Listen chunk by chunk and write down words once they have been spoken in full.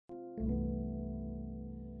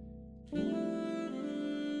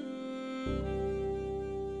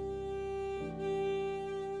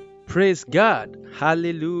Praise God.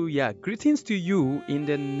 Hallelujah. Greetings to you in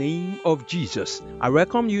the name of Jesus. I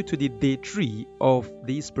welcome you to the day 3 of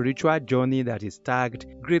this spiritual journey that is tagged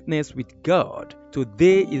Greatness with God.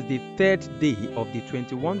 Today is the third day of the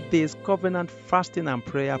 21 days covenant fasting and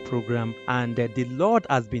prayer program, and the Lord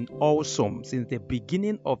has been awesome since the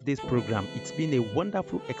beginning of this program. It's been a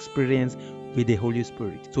wonderful experience with the Holy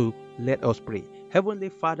Spirit. So let us pray. Heavenly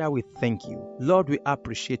Father, we thank you. Lord, we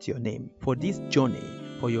appreciate your name for this journey,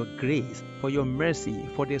 for your grace, for your mercy,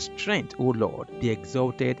 for the strength, O Lord. Be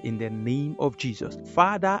exalted in the name of Jesus.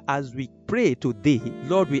 Father, as we pray today,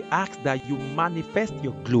 Lord, we ask that you manifest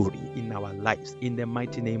your glory in our lives in the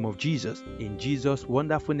mighty name of Jesus. In Jesus'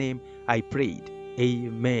 wonderful name, I prayed.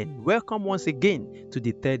 Amen. Welcome once again to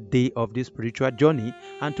the third day of this spiritual journey,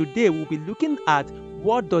 and today we'll be looking at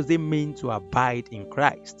what does it mean to abide in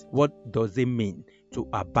Christ? What does it mean to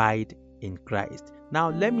abide in Christ? Now,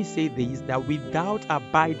 let me say this, that without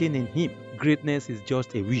abiding in Him, greatness is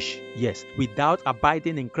just a wish. Yes, without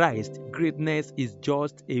abiding in Christ, greatness is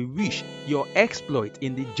just a wish. Your exploit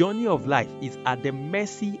in the journey of life is at the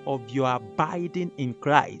mercy of your abiding in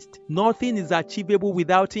Christ. Nothing is achievable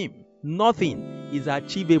without Him. Nothing is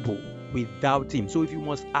achievable without Him. So if you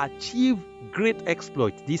must achieve great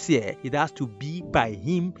exploit this year, it has to be by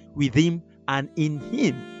Him, with Him, and in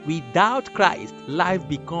Him. Without Christ, life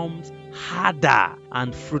becomes harder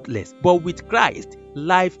and fruitless. But with Christ,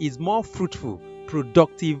 life is more fruitful,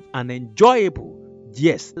 productive, and enjoyable.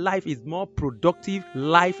 Yes, life is more productive,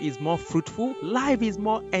 life is more fruitful, life is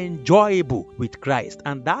more enjoyable with Christ.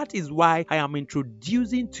 And that is why I am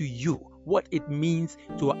introducing to you what it means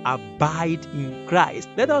to abide in Christ.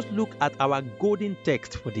 Let us look at our golden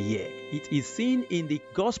text for the year. It is seen in the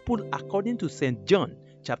Gospel according to St. John,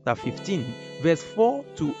 chapter 15, verse 4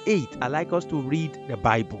 to 8. I like us to read the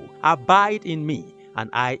Bible. Abide in me,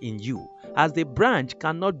 and I in you. As the branch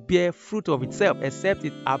cannot bear fruit of itself except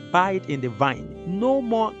it abide in the vine, no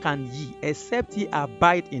more can ye except ye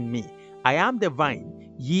abide in me. I am the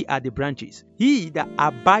vine, ye are the branches. He that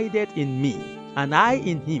abideth in me, and I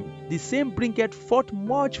in him, the same bringeth forth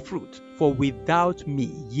much fruit, for without me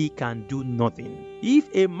ye can do nothing.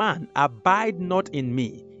 If a man abide not in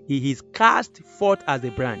me, he is cast forth as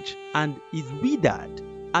a branch, and is withered,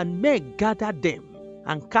 and men gather them,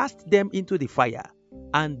 and cast them into the fire,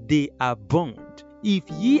 and they are burned. If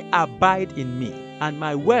ye abide in me, and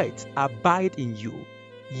my words abide in you,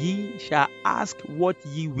 ye shall ask what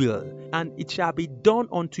ye will, and it shall be done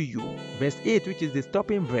unto you. Verse 8, which is the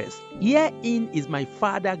stopping verse. Herein is my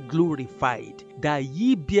Father glorified, that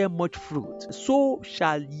ye bear much fruit, so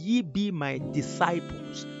shall ye be my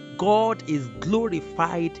disciples. God is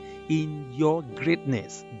glorified in your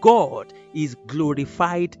greatness. God is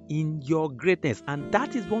glorified in your greatness. And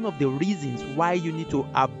that is one of the reasons why you need to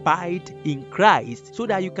abide in Christ, so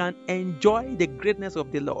that you can enjoy the greatness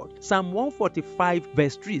of the Lord. Psalm 145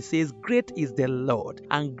 verse 3 says, "Great is the Lord,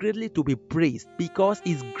 and greatly to be praised, because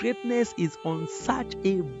His greatness is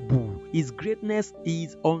unsearchable." His greatness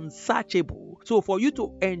is unsearchable. So for you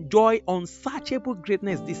to enjoy unsearchable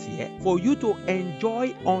greatness this year, for you to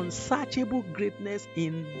enjoy unsearchable greatness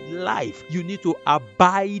in life, you need to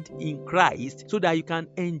abide in Christ, so that you can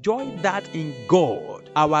enjoy that in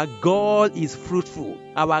God. Our God is fruitful.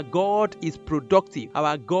 Our God is productive.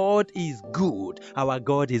 Our God is good. Our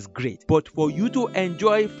God is great. But for you to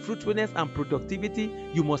enjoy fruitfulness and productivity,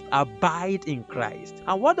 you must abide in Christ.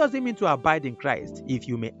 And what does it mean to abide in Christ, if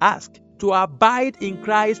you may ask? To abide in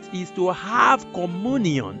Christ is to have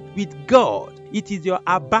communion with God. It is your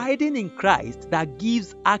abiding in Christ that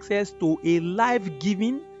gives access to a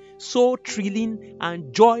life-giving, soul-thrilling,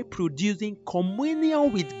 and joy-producing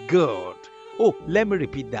communion with God. Oh, let me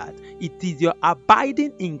repeat that. It is your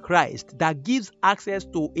abiding in Christ that gives access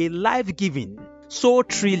to a life-giving,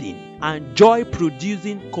 soul-thrilling, and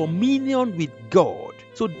joy-producing communion with God.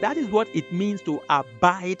 So that is what it means to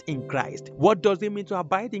abide in Christ. What does it mean to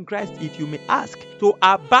abide in Christ, if you may ask? To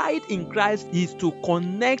abide in Christ is to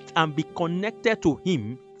connect and be connected to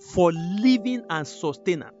Him for living and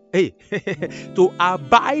sustenance. Hey, to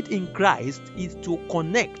abide in Christ is to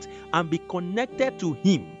connect and be connected to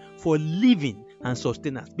Him for living and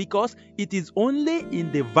sustenance, because it is only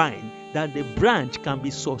in the vine that the branch can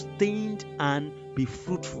be sustained and be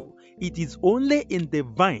fruitful. It is only in the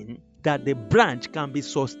vine that the branch can be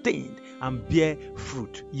sustained and bear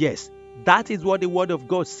fruit. Yes, that is what the Word of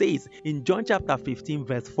God says in John chapter 15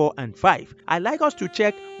 verse 4 and 5. I like us to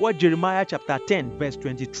check what Jeremiah chapter 10 verse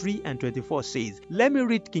 23 and 24 says. Let me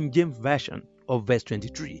read King James Version of verse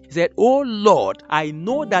 23. He said, "O Lord, I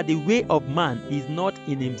know that the way of man is not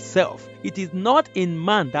in himself. It is not in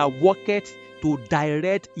man that walketh to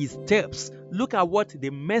direct his steps. Look at what the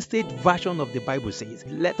Message version of the Bible says.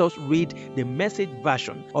 Let us read the Message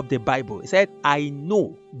version of the Bible. It said, I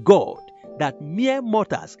know, God, that mere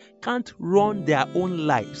mortals can't run their own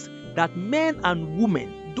lives, that men and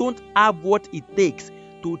women don't have what it takes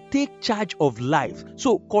to take charge of life.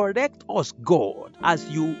 So correct us, God, as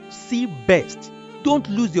you see best. Don't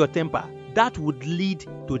lose your temper. That would lead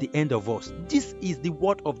to the end of us. This is the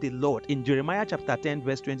word of the Lord in Jeremiah chapter 10,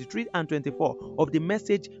 verse 23 and 24 of the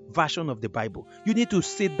Message version of the Bible. You need to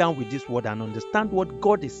sit down with this word and understand what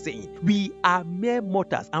God is saying. We are mere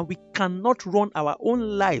mortals and we cannot run our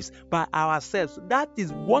own lives by ourselves. That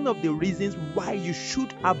is one of the reasons why you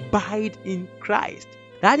should abide in Christ.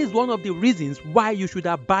 That is one of the reasons why you should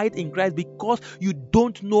abide in Christ, because you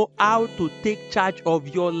don't know how to take charge of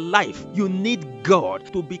your life. You need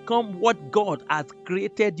God to become what God has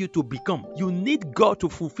created you to become. You need God to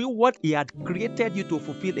fulfill what He had created you to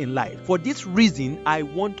fulfill in life. For this reason, I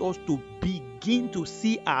want us to begin to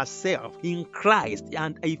see ourselves in Christ.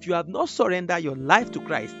 And if you have not surrendered your life to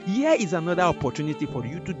Christ, here is another opportunity for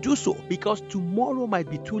you to do so, because tomorrow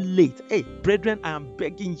might be too late. Hey, brethren, I am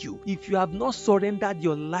begging you, if you have not surrendered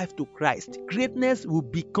your life to Christ, greatness will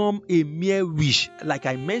become a mere wish. Like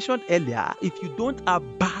I mentioned earlier, if you don't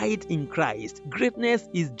abide in Christ, greatness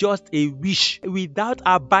is just a wish. Without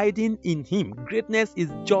abiding in Him, greatness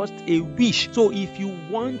is just a wish. So if you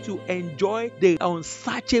want to enjoy the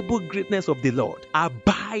unsearchable greatness of the Lord,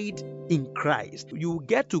 abide in Christ. You will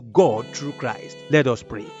get to God through Christ. Let us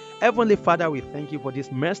pray. Heavenly Father, we thank you for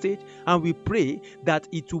this message, and we pray that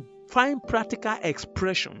it will find practical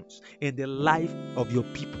expressions in the life of your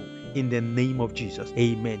people. In the name of Jesus.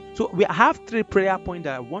 Amen. So we have 3 prayer points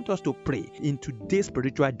that I want us to pray in today's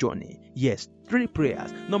spiritual journey. Yes, 3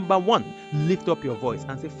 prayers. Number 1, lift up your voice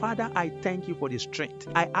and say, Father, I thank you for the strength.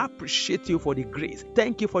 I appreciate you for the grace.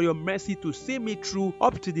 Thank you for your mercy to see me through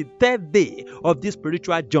up to the 3rd day of this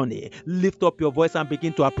spiritual journey. Lift up your voice and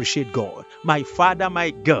begin to appreciate God. My Father,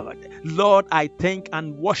 my God, Lord, I thank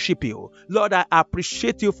and worship you. Lord, I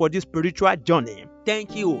appreciate you for this spiritual journey.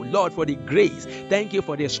 Thank you, Lord, for the grace. Thank you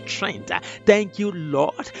for the strength. Thank you,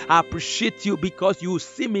 Lord. I appreciate you because you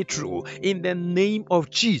see me through. In the name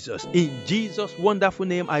of Jesus. In Jesus' wonderful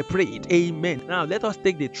name I prayed. Amen. Now let us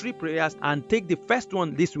take the 3 prayers and take the first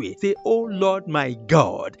one this way. Say, oh Lord my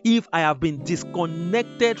God, if I have been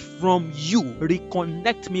disconnected from you,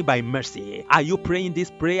 reconnect me by mercy. Are you praying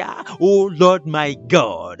this prayer? Oh Lord my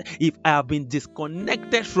God, if I have been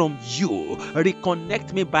disconnected from you,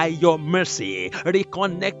 reconnect me by your mercy.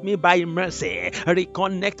 Reconnect me by mercy.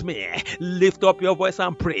 Reconnect me. Lift up your voice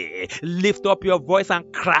and pray. Lift up your voice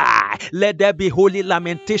and cry. Let there be holy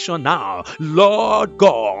lamentation now. Lord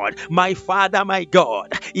God, my Father, my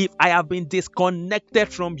God, if I have been disconnected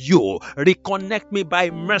from you, reconnect me by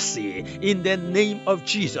mercy in the name of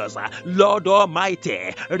Jesus. Lord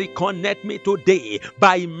Almighty, reconnect me today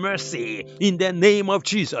by mercy in the name of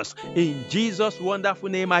Jesus. In Jesus' wonderful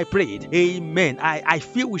name I prayed. Amen. I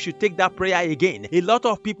feel we should take that prayer again. A lot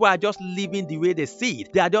of people are just living the way they see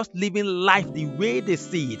it. They are just living life the way they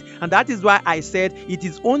see it. And that is why I said it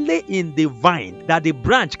is only in the vine that the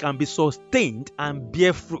branch can be sustained and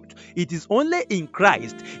bear fruit. It is only in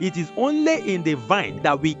Christ. It is only in the vine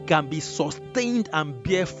that we can be sustained and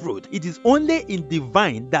bear fruit. It is only in the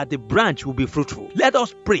vine that the branch will be fruitful. Let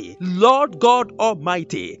us pray. Lord God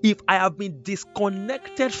Almighty, if I have been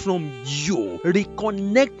disconnected from you,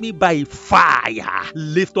 reconnect me by fire.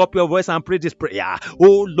 Lift up your voice and pray this prayer.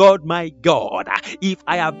 Oh Lord my God, if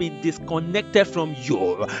I have been disconnected from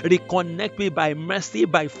you, reconnect me by mercy,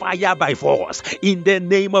 by fire, by force. In the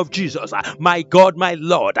name of Jesus, my God, my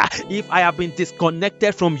Lord, if I have been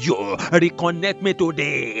disconnected from you, reconnect me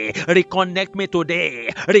today. Reconnect me today.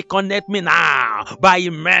 Reconnect me now by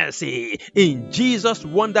mercy. In Jesus'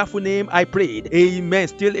 wonderful name I prayed. Amen.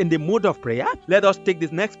 Still in the mood of prayer, let us take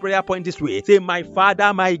this next prayer point this way. Say, my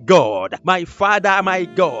Father, my God, my Father, my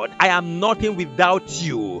God, I am nothing without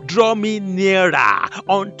you. Draw me nearer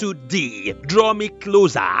unto thee. Draw me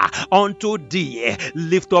closer unto thee.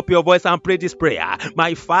 Lift up your voice and pray this prayer.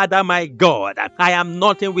 My Father, my God, I am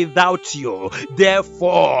nothing without you.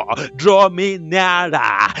 Therefore, draw me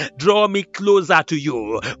nearer. Draw me closer to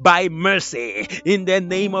you by mercy in the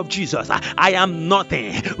name of Jesus. I am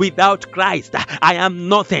nothing without Christ. I am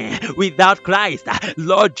nothing without Christ.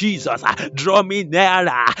 Lord Jesus, draw me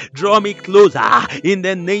nearer, draw me closer in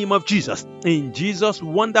the name of Jesus. In Jesus'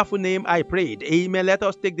 wonderful name I prayed. Amen. Let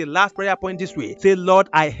us take the last prayer point this way. Say, Lord,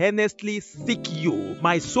 I earnestly seek you.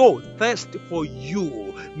 My soul thirsts for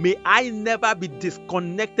you. May I never be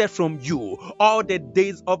disconnected from you all the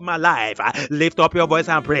days of my life. Lift up your voice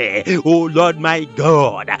and pray. Oh Lord, my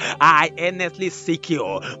God, I earnestly seek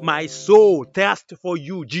you. My soul thirsts for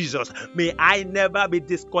you, Jesus. May I never be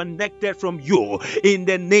disconnected from you in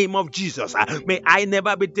the name of Jesus. May I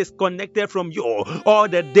never be disconnected from you all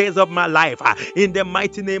the days of my life in the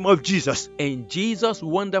mighty name of Jesus. In Jesus'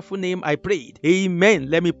 wonderful name I prayed. Amen.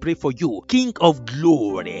 Let me pray for you. King of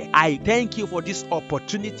glory, I thank you for this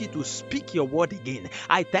opportunity to speak your word again.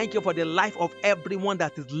 I thank you for the life of everyone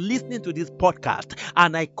that is listening to this podcast,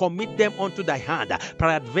 and I commit them unto thy hand.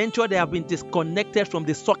 Peradventure they have been disconnected from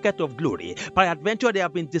the socket of glory. Peradventure they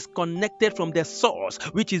have been disconnected from the source,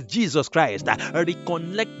 which is Jesus Christ.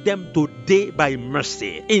 Reconnect them today by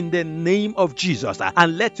mercy in the name of Jesus,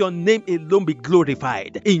 and let your name alone be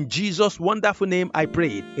glorified. In Jesus' wonderful name I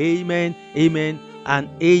prayed. Amen, amen, and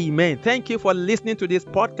amen. Thank you for listening to this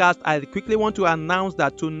podcast. I quickly want to announce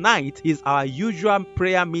that tonight is our usual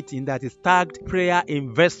prayer meeting that is tagged Prayer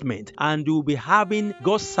Investment, and we'll be having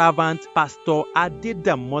God's servant Pastor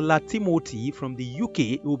Adedamola Timothy from the UK.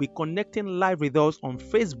 He will be connecting live with us on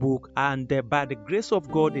Facebook, and by the grace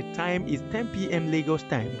of God, the time is 10 p.m. Lagos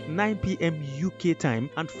time, 9 p.m. UK time,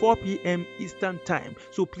 and 4 p.m. Eastern time.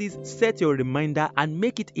 So please set your reminder and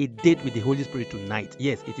make it a date with the Holy Spirit tonight.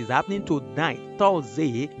 Yes, it is happening tonight,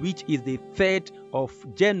 Thursday, which is the 3rd of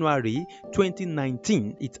January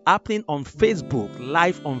 2019. It's happening on Facebook,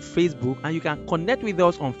 live on Facebook, and you can connect with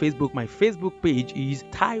us on Facebook. My Facebook page is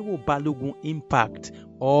Taiwo Balogun Impact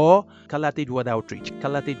or Calated Word Outreach,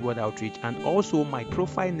 and also my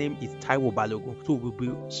profile name is Taiwo Balogun. So we'll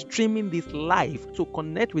be streaming this live. So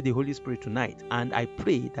connect with the Holy Spirit tonight, and I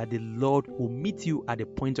pray that the Lord will meet you at the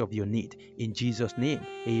point of your need in Jesus' name.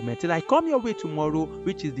 Amen. Till I come your way tomorrow,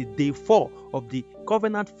 which is the day 4 of the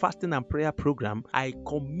Covenant Fasting and Prayer Program, I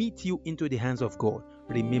commit you into the hands of God.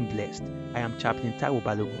 Remain blessed. I am Chaplain Taiwo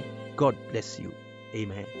Balogun. God bless you.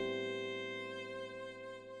 Amen.